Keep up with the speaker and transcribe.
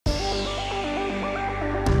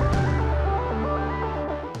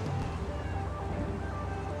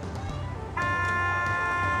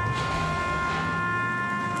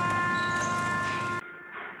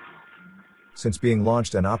Since being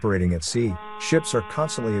launched and operating at sea, ships are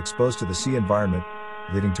constantly exposed to the sea environment,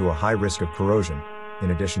 leading to a high risk of corrosion,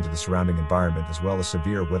 in addition to the surrounding environment as well as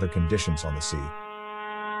severe weather conditions on the sea.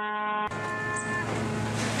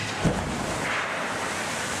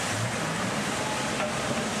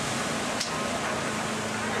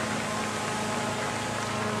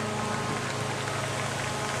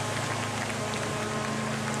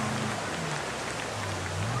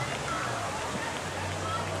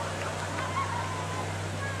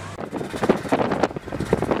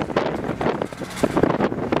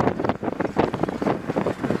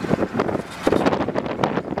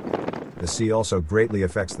 The sea also greatly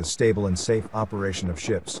affects the stable and safe operation of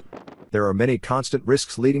ships. There are many constant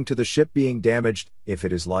risks leading to the ship being damaged. If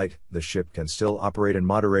it is light, the ship can still operate in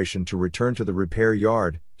moderation to return to the repair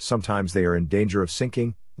yard. Sometimes they are in danger of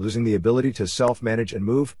sinking, losing the ability to self-manage and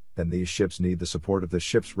move, then these ships need the support of the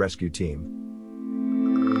ship's rescue team.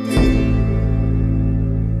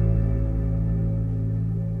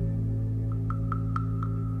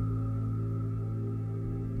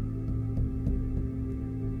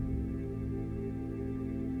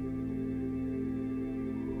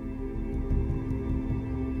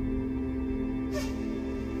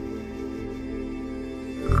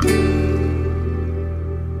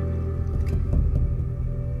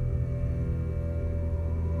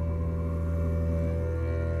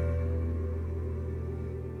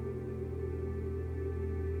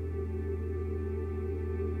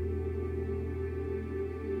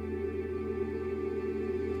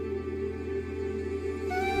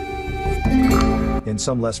 In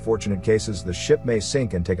some less fortunate cases, the ship may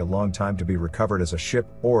sink and take a long time to be recovered as a ship,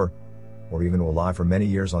 or even will lie for many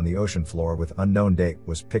years on the ocean floor with unknown date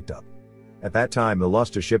was picked up. At that time, the loss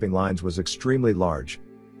to shipping lines was extremely large.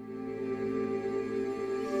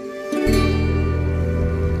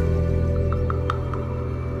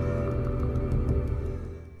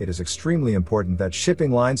 It is extremely important that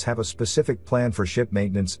shipping lines have a specific plan for ship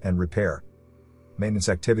maintenance and repair. Maintenance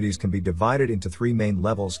activities can be divided into three main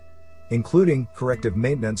levels, including corrective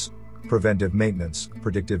maintenance, preventive maintenance,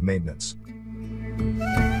 predictive maintenance.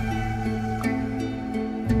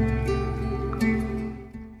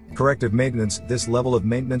 Corrective maintenance. This level of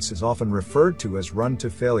maintenance is often referred to as run to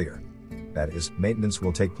failure. That is, maintenance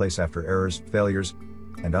will take place after errors, failures,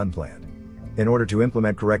 and unplanned. In order to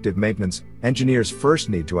implement corrective maintenance, engineers first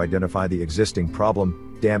need to identify the existing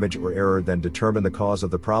problem, damage or error, then determine the cause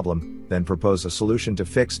of the problem, then propose a solution to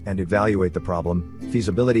fix and evaluate the problem,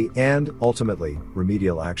 feasibility, and, ultimately,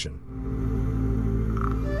 remedial action.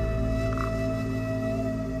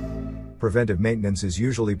 Preventive maintenance is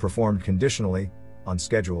usually performed conditionally, on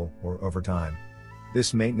schedule, or over time.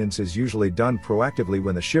 This maintenance is usually done proactively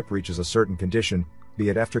when the ship reaches a certain condition, be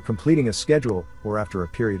it after completing a schedule or after a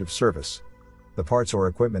period of service. The parts or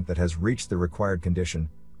equipment that has reached the required condition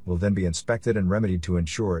will then be inspected and remedied to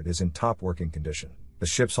ensure it is in top working condition. The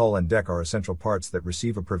ship's hull and deck are essential parts that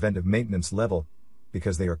receive a preventive maintenance level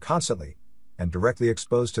because they are constantly and directly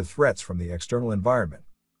exposed to threats from the external environment.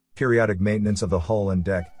 Periodic maintenance of the hull and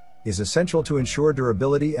deck is essential to ensure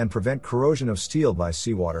durability and prevent corrosion of steel by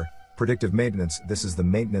seawater. Predictive maintenance. This is the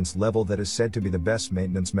maintenance level that is said to be the best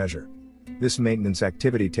maintenance measure. This maintenance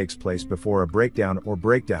activity takes place before a breakdown or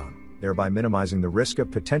breakdown, thereby minimizing the risk of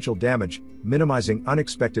potential damage, minimizing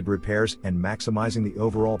unexpected repairs, and maximizing the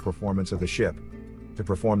overall performance of the ship. To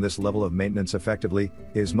perform this level of maintenance effectively,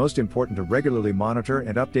 it is most important to regularly monitor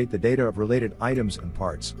and update the data of related items and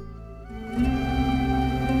parts.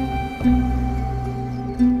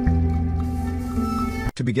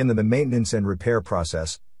 To begin the maintenance and repair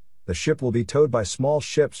process, the ship will be towed by small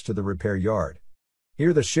ships to the repair yard.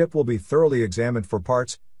 Here the ship will be thoroughly examined for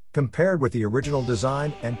parts, compared with the original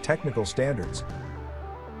design and technical standards.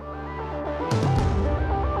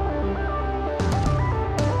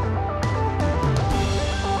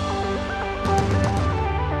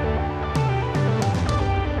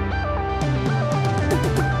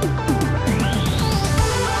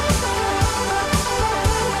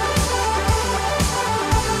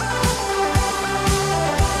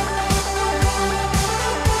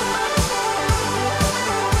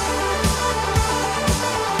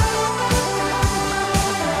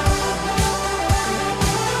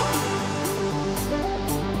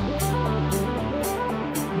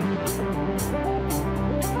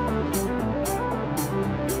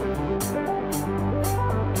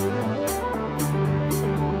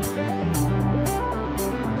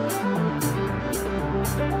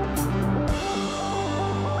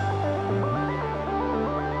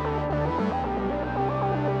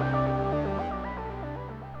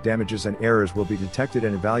 Damages and errors will be detected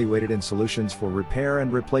and evaluated, and solutions for repair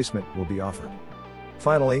and replacement will be offered.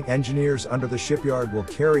 Finally, engineers under the shipyard will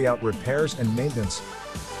carry out repairs and maintenance.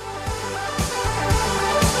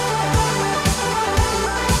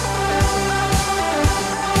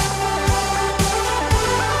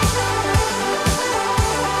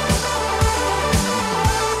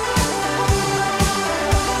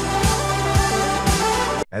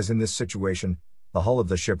 As in this situation, the hull of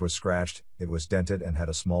the ship was scratched, it was dented and had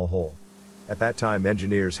a small hole. At that time,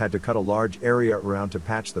 engineers had to cut a large area around to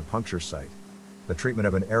patch the puncture site. The treatment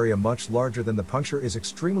of an area much larger than the puncture is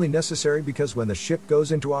extremely necessary because when the ship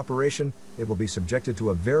goes into operation, it will be subjected to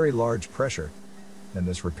a very large pressure, and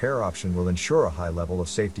this repair option will ensure a high level of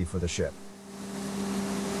safety for the ship.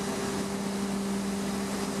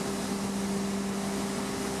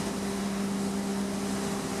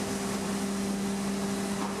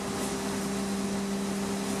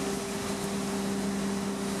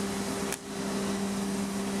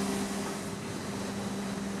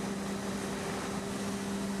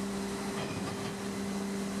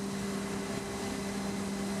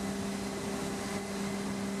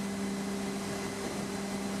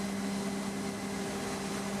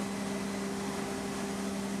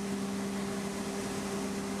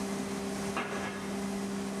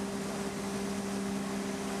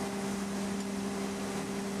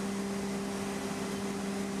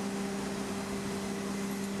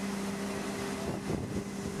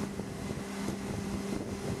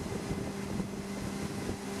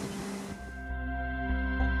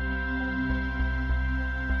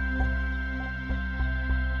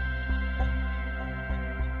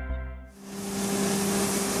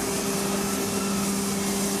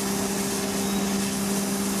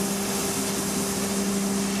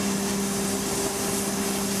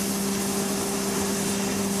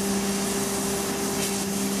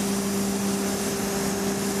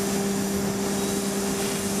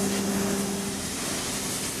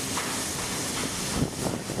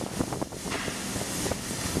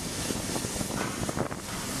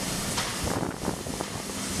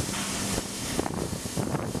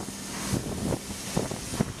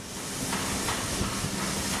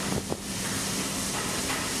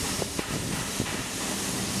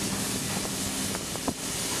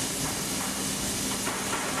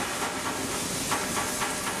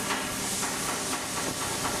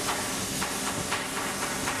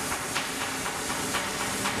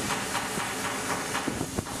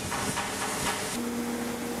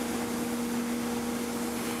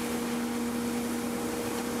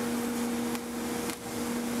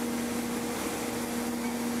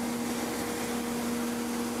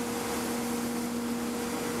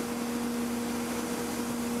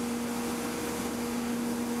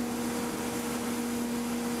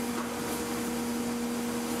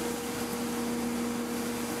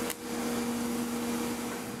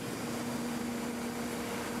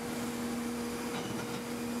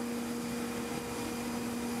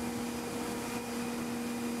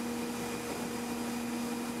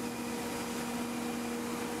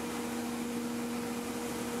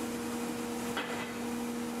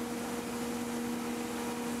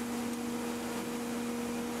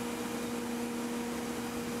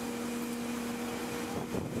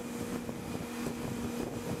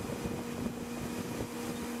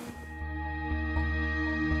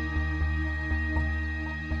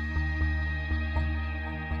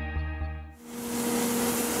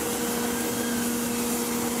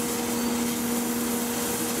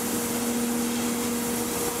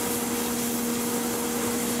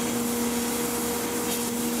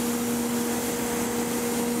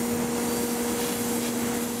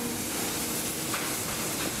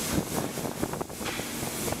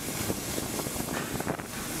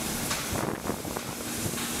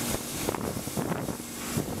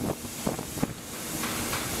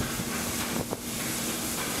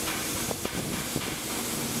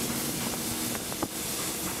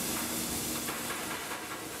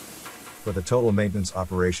 For the total maintenance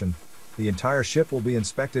operation, the entire ship will be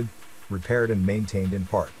inspected, repaired and maintained in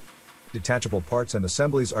part. Detachable parts and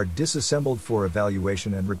assemblies are disassembled for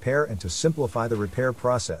evaluation and repair and to simplify the repair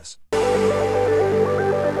process.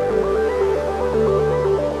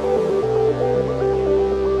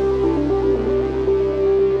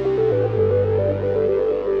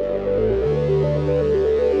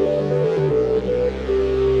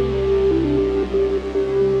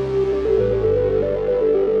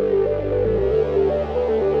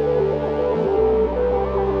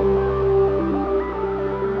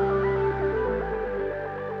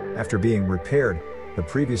 After being repaired, the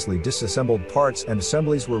previously disassembled parts and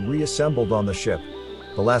assemblies were reassembled on the ship.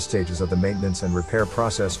 The last stages of the maintenance and repair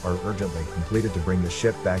process are urgently completed to bring the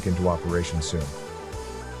ship back into operation soon.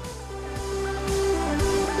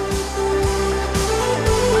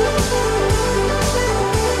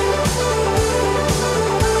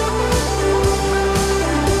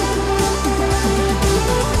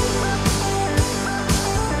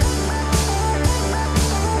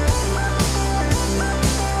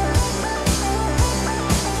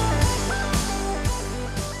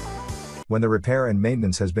 When the repair and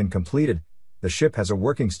maintenance has been completed, the ship has a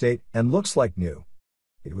working state and looks like new.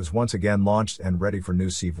 It was once again launched and ready for new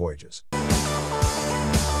sea voyages.